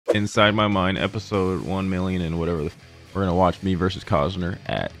Inside My Mind, episode 1 million and whatever. We're gonna watch me versus Cossner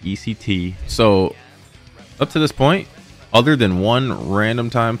at ECT. So up to this point, other than one random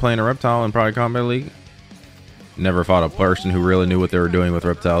time playing a reptile in probably Combat League, never fought a person who really knew what they were doing with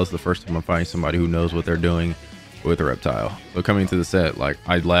reptiles. The first time I'm finding somebody who knows what they're doing with a reptile. So coming into the set, like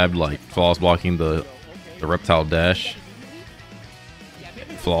I labbed like flawless blocking the reptile dash,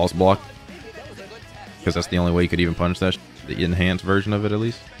 flawless block, because that's the only way you could even punish that, the enhanced version of it at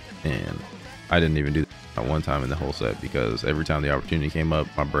least. And I didn't even do that one time in the whole set because every time the opportunity came up,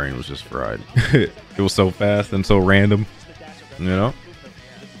 my brain was just fried. It was so fast and so random, you know.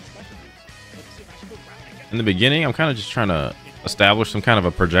 In the beginning, I'm kind of just trying to establish some kind of a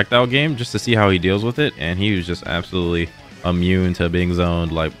projectile game just to see how he deals with it, and he was just absolutely immune to being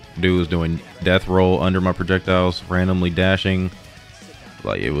zoned. Like, dude was doing death roll under my projectiles, randomly dashing.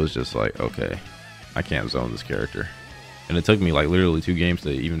 Like, it was just like, okay, I can't zone this character. And it took me like literally 2 games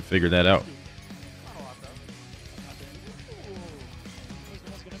to even figure that out.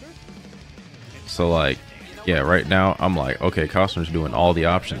 So like, yeah, right now I'm like, okay, Cossner's doing all the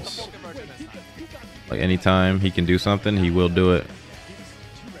options. Like anytime he can do something, he will do it.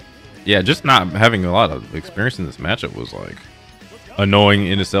 Yeah, just not having a lot of experience in this matchup was like annoying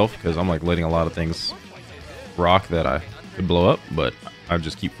in itself, because I'm like letting a lot of things rock that I could blow up, but I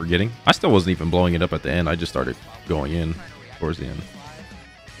just keep forgetting. I still wasn't even blowing it up at the end. I just started going in towards the end.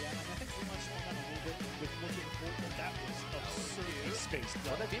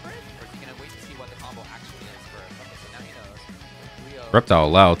 Reptile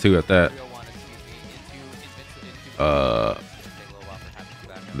loud too at that.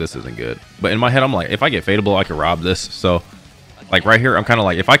 This isn't good. But in my head, I'm like, if I get fadeable, I can rob this. So like right here, I'm kind of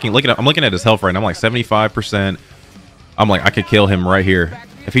like, if I can look at, I'm looking at his health right now. I'm like 75%. I'm like, I could kill him right here.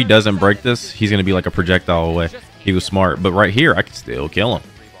 If he doesn't break this, he's gonna be like a projectile away. He was smart, but right here, I can still kill him.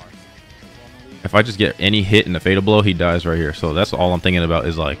 If I just get any hit in the fatal blow, he dies right here. So that's all I'm thinking about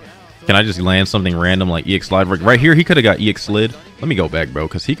is like, can I just land something random like EX slide? Right here, he could have got EX slid. Let me go back, bro,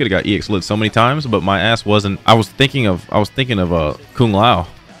 because he could have got EX slid so many times, but my ass wasn't. I was thinking of Kung Lao,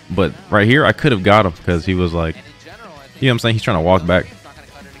 but right here I could have got him because he was like, you know what I'm saying? He's trying to walk back.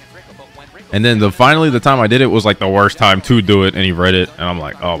 And then finally the time I did it was like the worst time to do it, and he read it, and I'm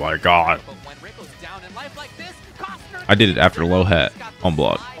like, oh my god. I did it after low hat on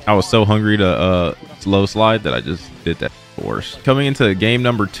block. I was so hungry to low slide that I just did that worse. Coming into game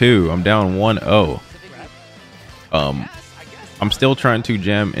number 2, I'm down 1-0. I'm still trying to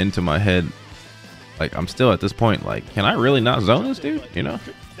jam into my head. Like, I'm still at this point, like, can I really not zone this dude? You know?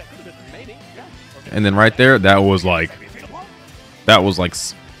 And then right there, that was like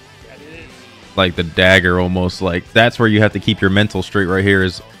the dagger almost. Like, that's where you have to keep your mental straight right here.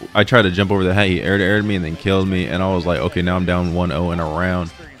 Is I tried to jump over the head, he aired me and then killed me, and I was like, okay, now I'm down 1-0 in a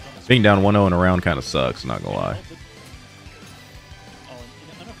round. Being down 1-0 in a round kind of sucks, not gonna lie.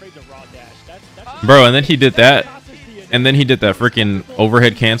 Bro, and then he did that, and then he did that freaking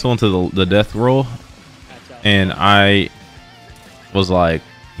overhead cancel into the death roll, and I was like,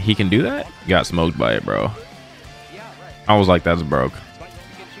 he can do that? Got smoked by it, bro. I was like, that's broke.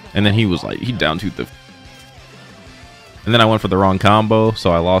 And then he was like, he down to the, and then I went for the wrong combo,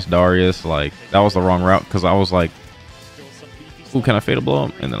 so I lost Darius. Like, that was the wrong route, because I was like, ooh, can I fatal blow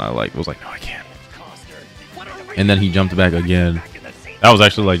him? And then I like was like, no, I can't. And then he jumped back again. That was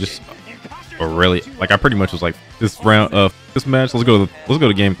actually like just a really, like, I pretty much was like, this round of this match, let's go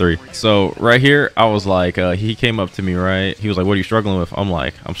to game 3. So right here, I was like, he came up to me, right? He was like, what are you struggling with? I'm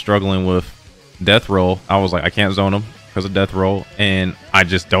like, I'm struggling with death roll. I was like, I can't zone him because of death roll, and I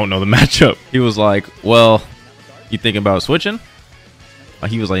just don't know the matchup. He was like, well, you thinking about switching?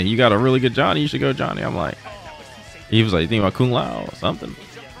 He was like, you got a really good Johnny, you should go Johnny. I'm like, he was like, you thinking about Kung Lao or something?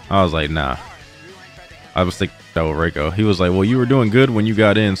 I was like, nah. I was thinking that with Reiko. He was like, well, you were doing good when you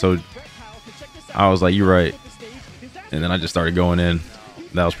got in, so I was like, you're right. And then I just started going in.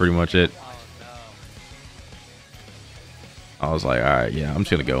 That was pretty much it. I was like, all right, yeah, I'm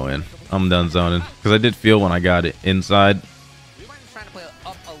just gonna go in. I'm done zoning, because I did feel when I got it inside,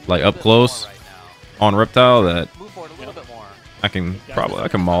 like up close on reptile, that I can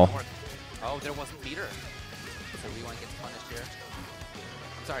maul. Oh, there wasn't Peter. So Rewind gets punished here.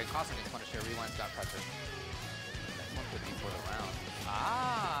 I'm sorry, Cossner gets punished here. Rewind's got pressure. That one could be for the round.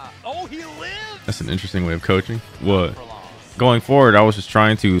 Ah! Oh, he lives! That's an interesting way of coaching. What? Going forward, I was just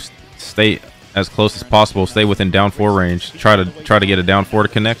trying to stay as close as possible, stay within down 4 range, try to get a down 4 to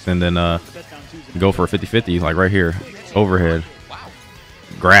connect, and then go for a 50-50, like right here, overhead,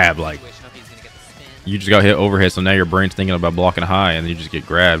 grab, like you just got hit overhead, so now your brain's thinking about blocking high, and you just get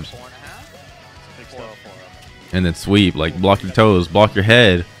grabbed, and then sweep, like block your toes, block your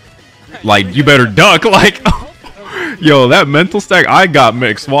head, like, you better duck. Like, yo, that mental stack I got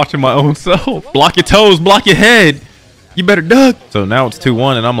mixed watching my own self. Block your toes, block your head. You better duck. So now it's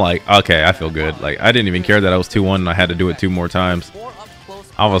 2-1, and I'm like, okay, I feel good. Like, I didn't even care that I was 2-1 and I had to do it 2 more times.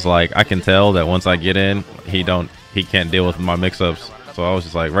 I was like, I can tell that once I get in, he can't deal with my mix-ups. So I was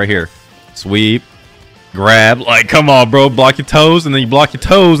just like, right here, sweep, grab. Like, come on, bro, block your toes, and then you block your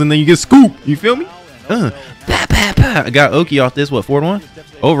toes, and then you get scooped. You feel me? Bah, bah, bah. I got Oki off this, what, 4-1?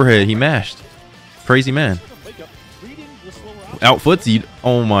 Overhead, he mashed. Crazy man. Out footsie.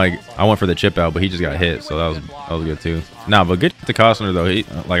 Oh my! I went for the chip out, but he just got hit, so that was good too. Nah, but good to Cossner though.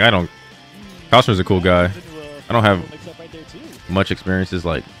 Costner's a cool guy. I don't have much experiences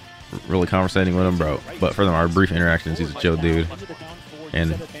like really conversating with him, bro. But for our brief interactions, he's a chill dude,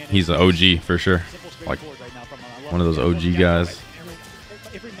 and he's an OG for sure. Like one of those OG guys.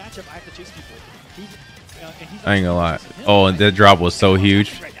 I ain't gonna lie. Oh, and that drop was so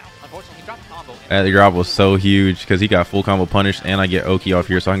huge. That drop was so huge because he got full combo punished, and I get Oki off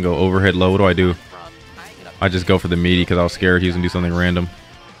here, so I can go overhead low. What do? I just go for the meaty because I was scared he was gonna do something random.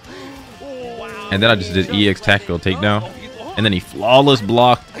 And then I just did EX tactical takedown, and then he flawless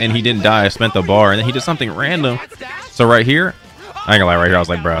blocked, and he didn't die. I spent the bar, and then he did something random. So right here, I ain't gonna lie, right here, I was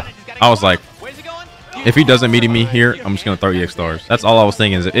like, bro, if he doesn't meaty me here, I'm just gonna throw EX stars. That's all I was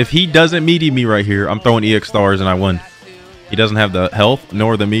thinking, is if he doesn't meaty me right here, I'm throwing EX stars and I win. He doesn't have the health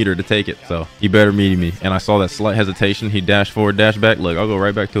nor the meter to take it, so he better meaty me. And I saw that slight hesitation. He dashed forward, dashed back. Look, I'll go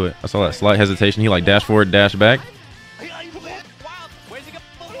right back to it. I saw that slight hesitation. He like dashed forward, dashed back.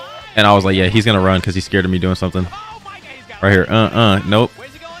 And I was like, yeah, he's gonna run because he's scared of me doing something. Right here. Nope.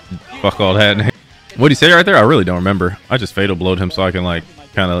 Fuck all that. What'd he say right there? I really don't remember. I just fatal blowed him so I can like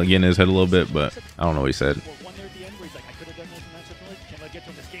kind of get in his head a little bit, but I don't know what he said. Here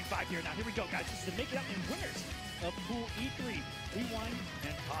we go, guys. This is the make it out in winners of Pool E3. Rewind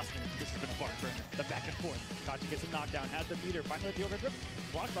and Cossner. This has been a barn burner. The back and forth. Kachi gets a knockdown. Has the meter. Finally the overgrip.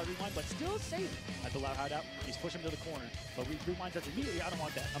 Blocked by Rewind, but still safe at the loud hideout. He's pushing him to the corner. But Rewind says immediately, I don't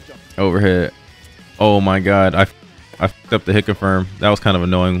want that. I'm jumping. Overhead. Oh my god. I fucked up the hit confirm. That was kind of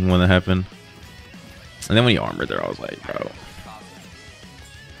annoying when that happened. And then when he armored there, I was like, bro.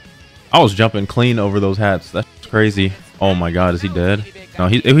 I was jumping clean over those hats. That's crazy. Oh my god, is he dead? No,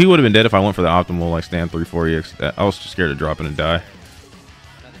 he would have been dead if I went for the optimal like stand 3-4 EX. I was just scared of dropping and die.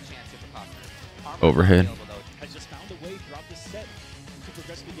 Overhead.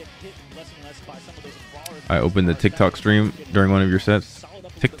 I opened the TikTok stream during one of your sets.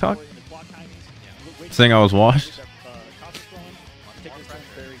 TikTok? Saying I was washed.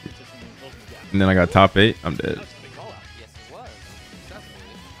 And then I got top 8. I'm dead.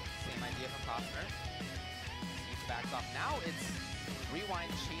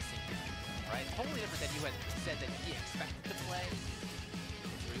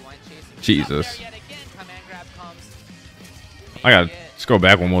 Jesus. I gotta scroll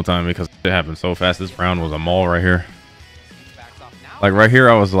back one more time because it happened so fast. This round was a maul right here. Like right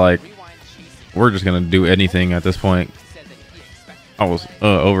here, I was like, we're just gonna do anything at this point. I was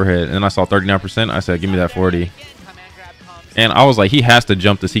overhead, and I saw 39%. I said, give me that 40. And I was like, he has to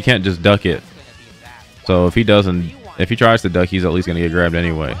jump this. He can't just duck it. So if he doesn't, if he tries to duck, he's at least gonna get grabbed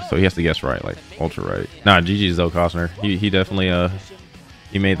anyway. So he has to guess right, like ultra right. Nah, GG's though, Cossner. He definitely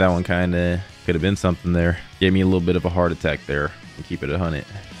he made that one kind of, could have been something there. Gave me a little bit of a heart attack there and keep it 100.